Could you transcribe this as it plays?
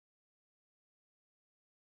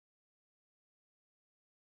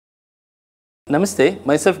Namaste,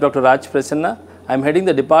 myself Dr. Raj Prasanna. I am heading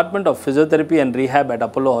the Department of Physiotherapy and Rehab at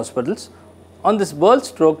Apollo Hospitals. On this World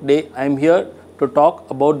Stroke Day, I am here to talk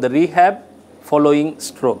about the rehab following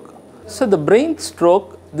stroke. So the brain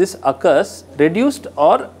stroke, this occurs reduced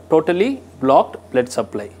or totally blocked blood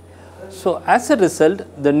supply. So as a result,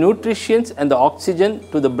 the nutrients and the oxygen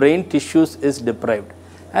to the brain tissues is deprived,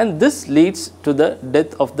 and this leads to the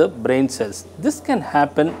death of the brain cells. This can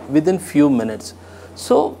happen within few minutes.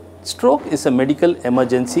 So stroke is a medical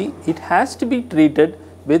emergency. It has to be treated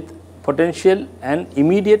with potential and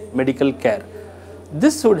immediate medical care.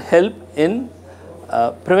 This would help in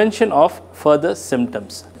prevention of further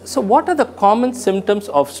symptoms. So what are the common symptoms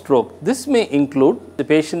of stroke? This may include the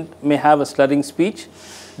patient may have a slurring speech,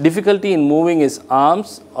 difficulty in moving his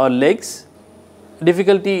arms or legs,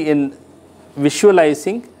 difficulty in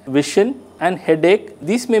visualizing, vision and headache.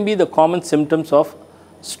 These may be the common symptoms of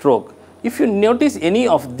stroke. If you notice any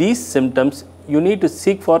of these symptoms, you need to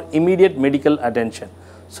seek for immediate medical attention.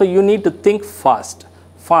 So you need to think fast,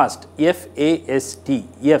 F-A-S-T,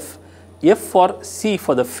 F for C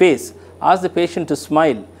for the face. Ask the patient to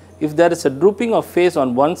smile. If there is a drooping of face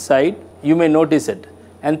on one side, you may notice it.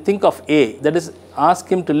 And think of A, that is, ask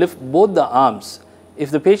him to lift both the arms.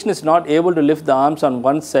 If the patient is not able to lift the arms on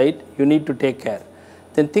one side, you need to take care.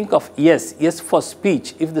 Then think of S for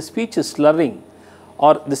speech. If the speech is slurring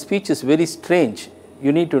or the speech is very strange,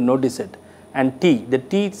 you need to notice it. And T, the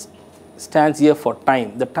T stands here for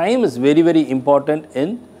time. The time is very, very important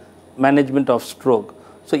in management of stroke.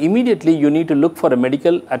 So immediately you need to look for a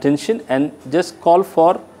medical attention and just call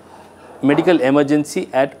for medical emergency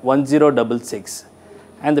at 1066.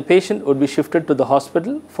 And the patient would be shifted to the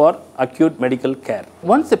hospital for acute medical care.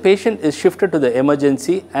 Once the patient is shifted to the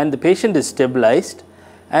emergency and the patient is stabilized,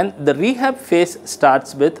 and the rehab phase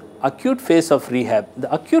starts with acute phase of rehab.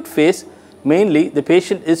 The acute phase, mainly the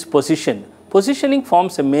patient is positioned. Positioning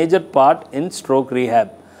forms a major part in stroke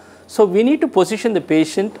rehab. So we need to position the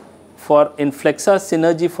patient for in flexor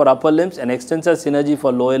synergy for upper limbs and extensor synergy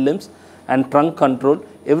for lower limbs and trunk control.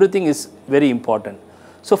 Everything is very important.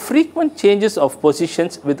 So frequent changes of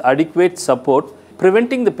positions with adequate support,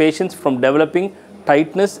 preventing the patients from developing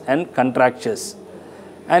tightness and contractures.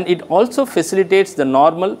 And it also facilitates the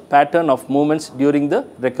normal pattern of movements during the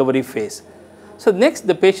recovery phase. So next,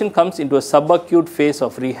 the patient comes into a subacute phase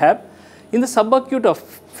of rehab. In the subacute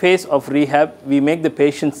phase of rehab, we make the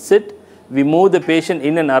patient sit, we move the patient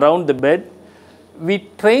in and around the bed. We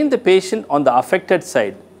train the patient on the affected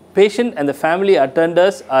side. Patient and the family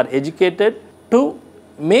attenders are educated to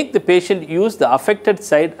make the patient use the affected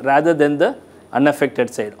side rather than the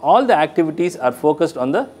unaffected side. All the activities are focused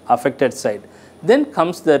on the affected side. Then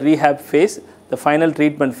comes the rehab phase, the final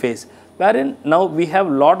treatment phase, wherein now we have a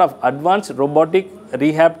lot of advanced robotic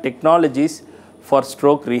rehab technologies for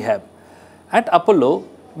stroke rehab. At Apollo,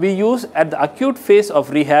 we use at the acute phase of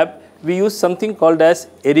rehab, we use something called as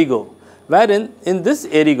erigo, wherein in this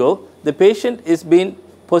erigo, the patient is being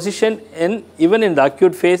positioned even in the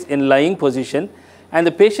acute phase in lying position, and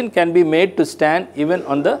the patient can be made to stand even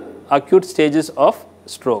on the acute stages of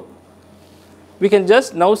stroke. We can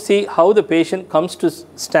just now see how the patient comes to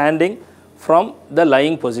standing from the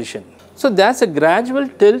lying position. So there is a gradual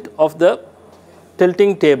tilt of the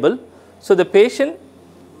tilting table. So the patient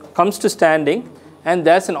comes to standing and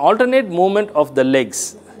there is an alternate movement of the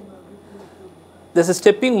legs. There is a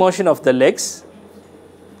stepping motion of the legs.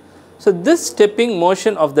 So this stepping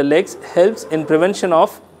motion of the legs helps in prevention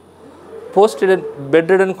of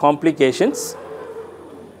post-bedridden complications.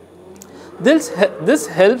 This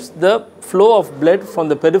helps the flow of blood from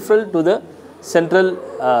the peripheral to the central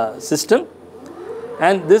system,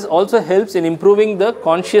 and this also helps in improving the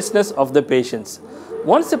consciousness of the patients.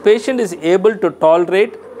 Once the patient is able to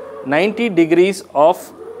tolerate 90 degrees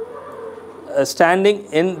of standing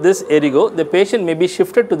in this erigo, the patient may be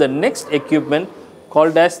shifted to the next equipment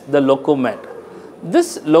called as the locomat.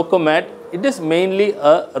 This locomat, it is mainly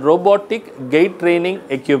a robotic gait training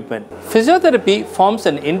equipment. Physiotherapy forms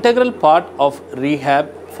an integral part of rehab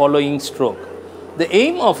following stroke. The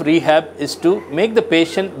aim of rehab is to make the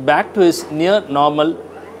patient back to his near normal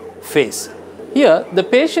phase. Here, the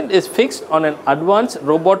patient is fixed on an advanced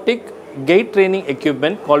robotic gait training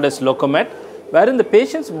equipment called as locomat, wherein the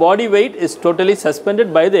patient's body weight is totally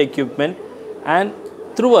suspended by the equipment, and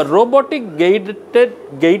through a robotic guided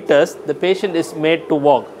gaiters, the patient is made to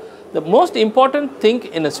walk. The most important thing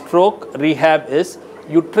in a stroke rehab is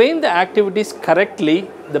you train the activities correctly,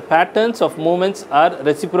 the patterns of movements are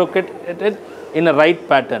reciprocated in a right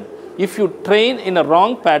pattern. If you train in a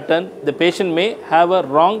wrong pattern, the patient may have a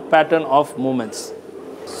wrong pattern of movements.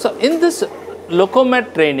 So in this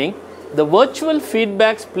locomat training, The virtual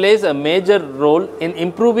feedbacks plays a major role in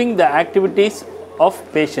improving the activities of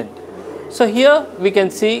patient. So here we can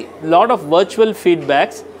see lot of virtual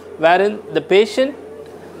feedbacks wherein the patient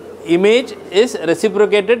image is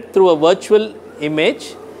reciprocated through a virtual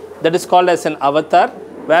image that is called as an avatar,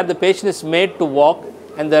 where the patient is made to walk,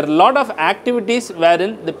 and there are a lot of activities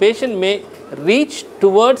wherein the patient may reach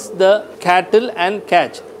towards the cattle and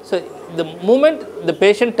catch. So the moment the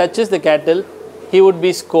patient touches the cattle, he would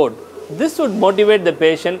be scored. This would motivate the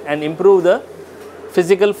patient and improve the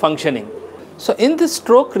physical functioning. So in this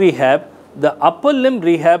stroke rehab, the upper limb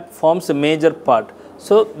rehab forms a major part.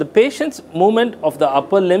 So the patient's movement of the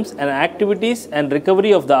upper limbs and activities and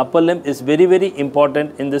recovery of the upper limb is very, very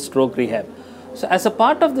important in the stroke rehab. So as a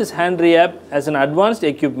part of this hand rehab, as an advanced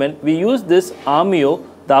equipment, we use this Armio,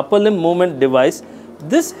 the upper limb movement device.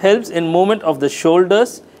 This helps in movement of the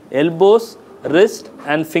shoulders, elbows, wrist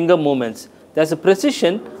and finger movements. There's a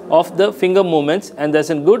precision of the finger movements and there's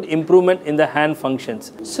a good improvement in the hand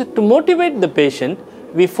functions. So to motivate the patient,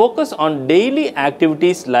 we focus on daily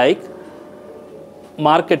activities like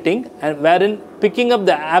marketing, and wherein picking up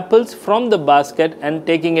the apples from the basket and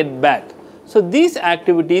taking it back. So these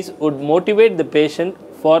activities would motivate the patient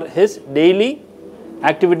for his daily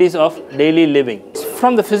activities of daily living.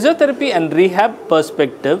 From the physiotherapy and rehab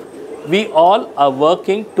perspective, we all are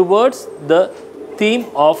working towards the theme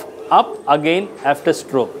of up again after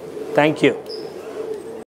stroke. Thank you.